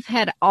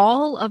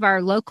all of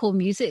our local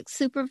music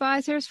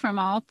supervisors from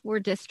all 4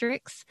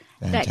 districts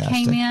Fantastic. that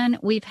came in.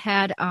 We've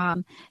had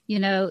Paul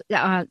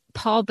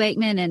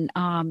Bateman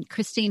and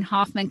Christine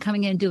Hoffman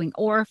coming in doing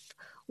ORF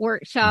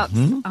workshops,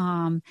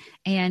 Mm-hmm.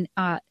 and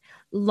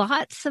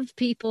lots of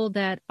people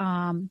that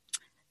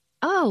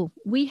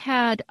we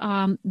had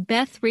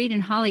Beth Reed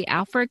and Holly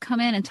Alford come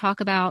in and talk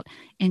about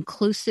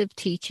inclusive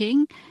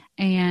teaching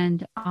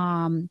and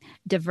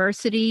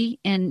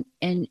diversity in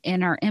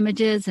our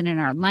images and in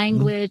our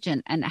language,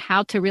 and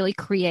how to really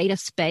create a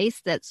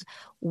space that's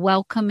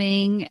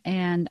welcoming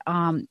and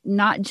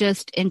not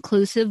just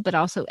inclusive but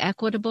also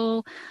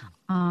equitable.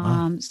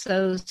 Wow.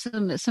 So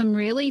some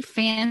really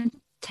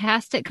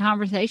fantastic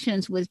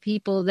conversations with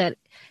people that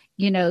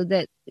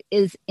that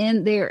is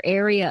in their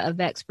area of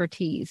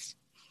expertise.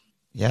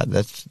 Yeah,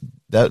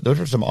 those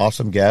are some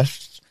awesome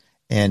guests,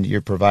 and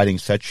you're providing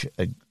such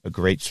a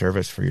great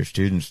service for your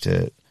students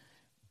to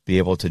be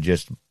able to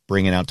just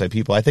bring in outside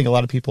people. I think a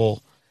lot of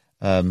people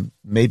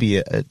may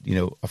be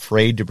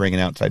afraid to bring in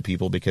outside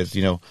people because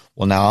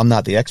well, now I'm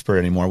not the expert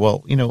anymore.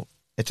 Well,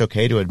 it's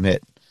okay to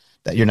admit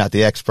that you're not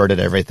the expert at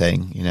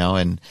everything,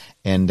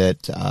 and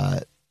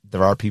that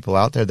there are people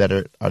out there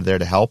that are there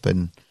to help.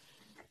 And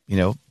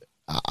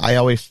I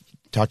always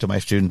talk to my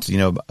students,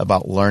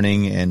 about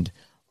learning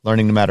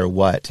no matter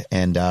what.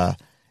 And,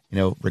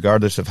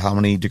 regardless of how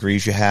many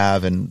degrees you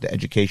have and the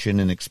education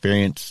and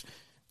experience,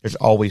 there's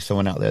always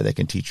someone out there that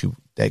can teach you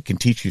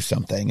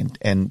something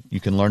and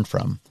you can learn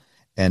from.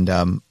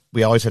 And,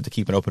 we always have to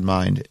keep an open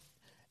mind,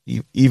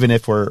 even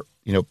if we're,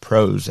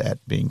 pros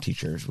at being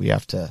teachers. We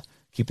have to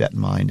keep that in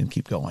mind and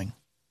keep going.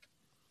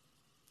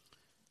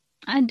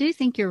 I do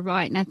think you're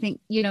right. And I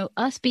think,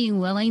 us being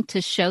willing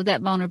to show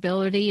that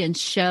vulnerability and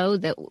show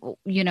that,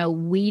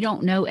 we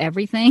don't know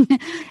everything,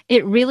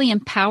 it really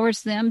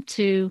empowers them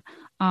to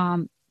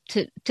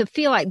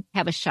feel like they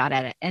have a shot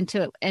at it and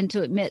to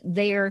admit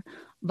their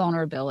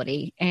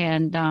vulnerability.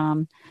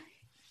 And,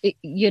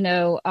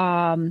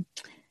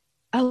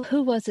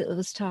 who was it that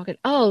was talking?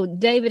 Oh,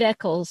 David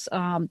Eccles.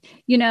 How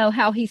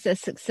he says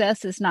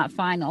success is not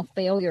final,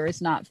 failure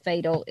is not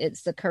fatal.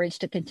 It's the courage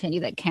to continue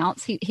that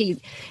counts. He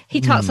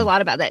talks a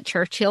lot about that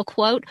Churchill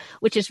quote,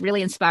 which is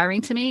really inspiring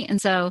to me. And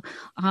so,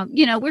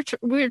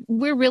 we're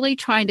really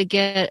trying to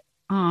get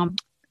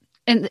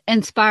and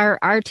inspire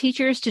our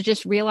teachers to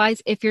just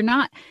realize if you're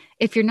not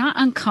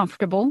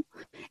uncomfortable,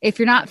 if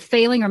you're not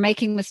failing or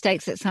making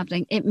mistakes at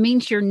something, it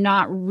means you're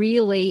not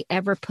really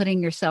ever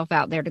putting yourself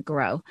out there to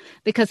grow,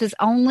 because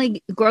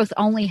growth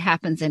only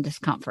happens in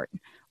discomfort,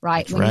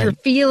 right? That's when right. You're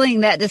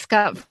feeling that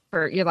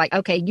discomfort, you're like,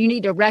 okay, you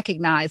need to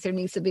recognize there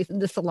needs to be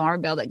this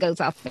alarm bell that goes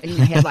off in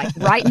your head. Like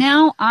right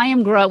now I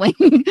am growing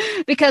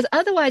because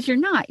otherwise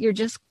you're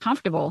just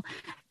comfortable.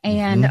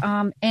 And,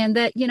 and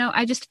that,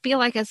 I just feel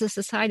like as a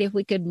society, if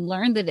we could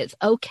learn that it's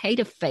okay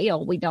to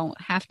fail, we don't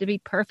have to be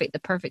perfect. The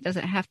perfect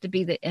doesn't have to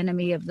be the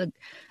enemy of the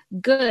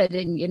good.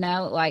 And,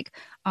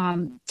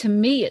 to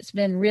me, it's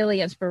been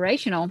really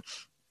inspirational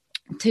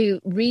to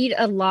read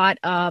a lot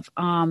of,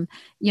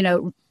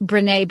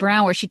 Brene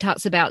Brown, where she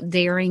talks about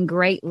daring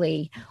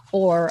greatly,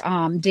 or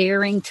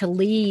daring to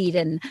lead,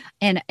 and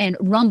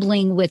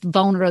rumbling with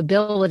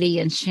vulnerability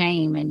and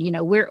shame. And,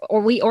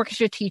 we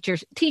orchestra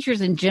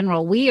teachers in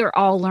general, we are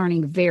all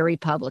learning very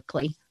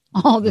publicly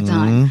all the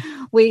time.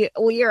 We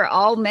are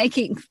all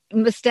making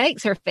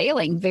mistakes or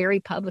failing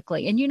very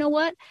publicly. And you know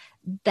what?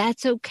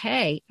 That's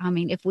okay. I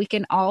mean, if we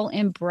can all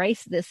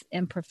embrace this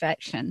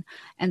imperfection.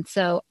 And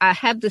so I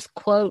have this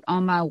quote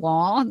on my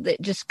wall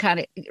that just kind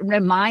of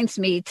reminds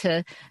me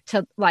to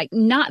like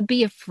not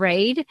be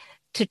afraid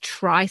to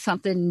try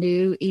something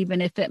new,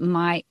 even if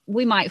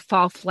we might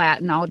fall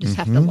flat, and I'll just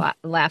have to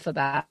laugh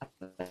about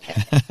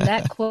it.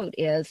 That quote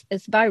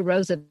it's by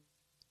Roosevelt.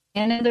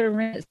 And in the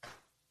room, it's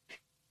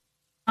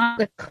not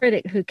the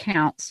critic who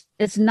counts.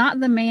 It's not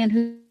the man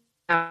who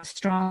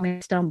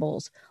strongly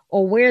stumbles,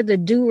 or where the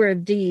doer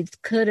of deeds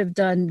could have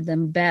done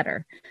them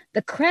better.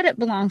 The credit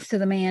belongs to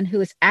the man who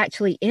is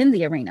actually in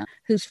the arena,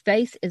 whose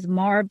face is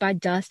marred by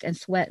dust and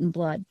sweat and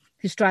blood,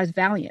 who strives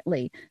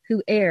valiantly,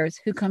 who errs,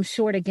 who comes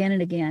short again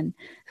and again,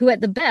 who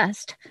at the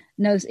best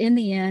knows in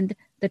the end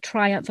the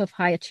triumph of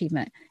high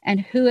achievement, and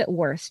who at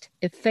worst,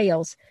 if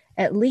fails,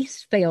 at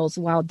least fails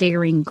while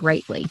daring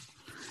greatly.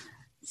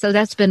 So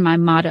that's been my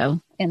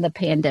motto in the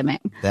pandemic.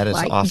 That is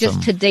awesome.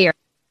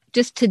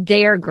 Just to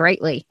dare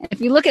greatly.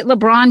 If you look at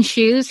LeBron's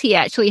shoes, he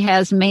actually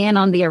has "man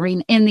in the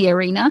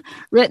arena"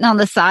 written on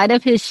the side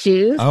of his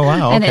shoes. Oh,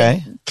 wow.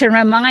 Okay. To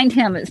remind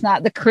him it's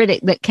not the critic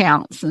that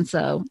counts. And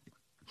so.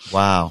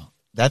 Wow.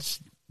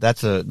 That's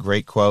a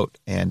great quote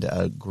and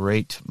a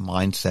great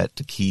mindset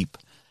to keep,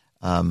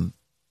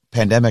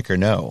 pandemic or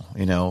no,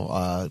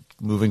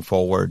 moving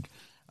forward.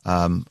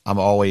 I'm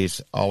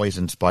always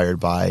inspired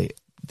by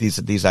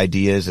these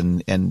ideas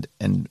and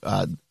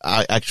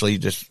I actually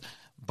just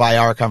by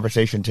our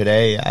conversation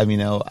today, I mean,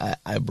 I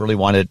really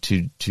wanted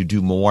to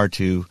do more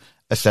to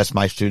assess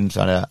my students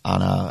on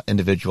a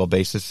individual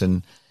basis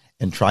and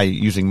try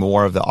using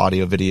more of the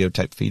audio video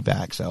type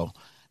feedback. So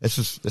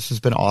this has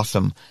been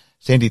awesome.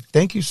 Sandy,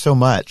 thank you so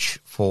much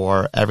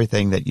for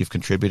everything that you've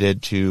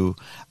contributed to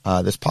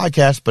this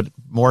podcast, but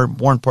more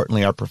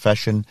importantly, our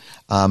profession.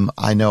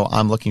 I know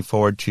I'm looking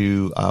forward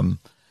to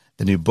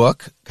the new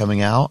book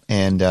coming out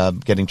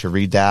and getting to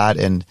read that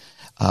and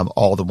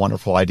all the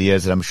wonderful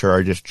ideas that I'm sure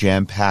are just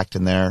jam-packed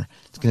in there.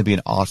 It's going to be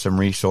an awesome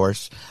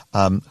resource.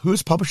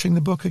 Who's publishing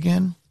the book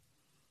again?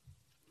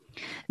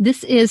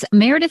 This is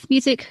Meredith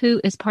Music,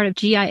 who is part of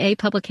GIA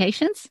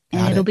Publications,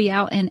 and it'll be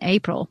out in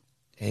April.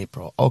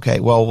 Okay.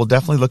 Well, we'll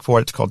definitely look for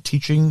it. It's called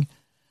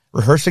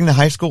Rehearsing the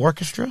High School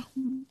Orchestra.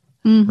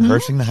 Mm-hmm.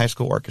 Rehearsing the High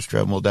School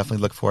Orchestra, and we'll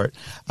definitely look for it.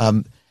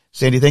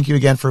 Sandy, thank you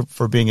again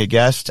for being a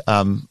guest.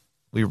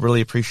 We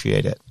really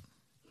appreciate it.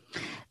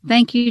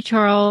 Thank you,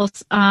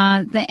 Charles.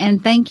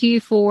 And thank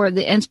you for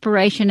the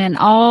inspiration and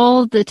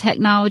all the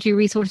technology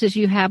resources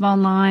you have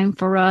online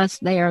for us.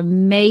 They are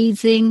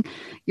amazing.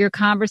 Your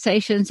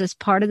conversations as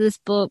part of this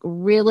book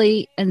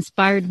really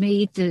inspired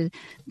me to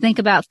think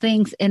about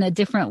things in a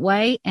different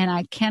way. And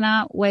I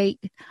cannot wait.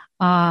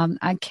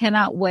 I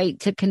cannot wait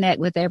to connect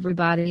with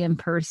everybody in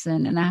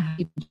person. And I hope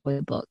you enjoy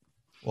the book.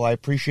 Well, I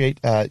appreciate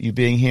you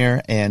being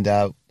here. And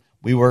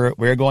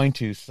we're going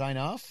to sign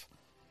off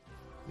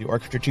the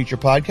Orchestra Teacher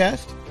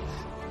Podcast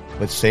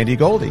with Sandy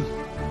Goldie.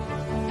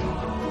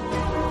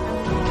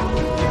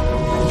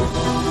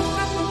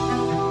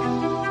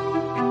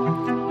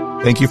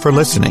 Thank you for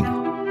listening.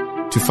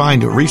 To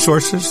find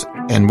resources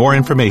and more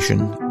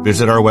information,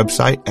 visit our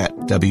website at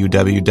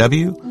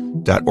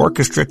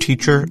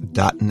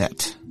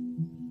www.orchestrateacher.net.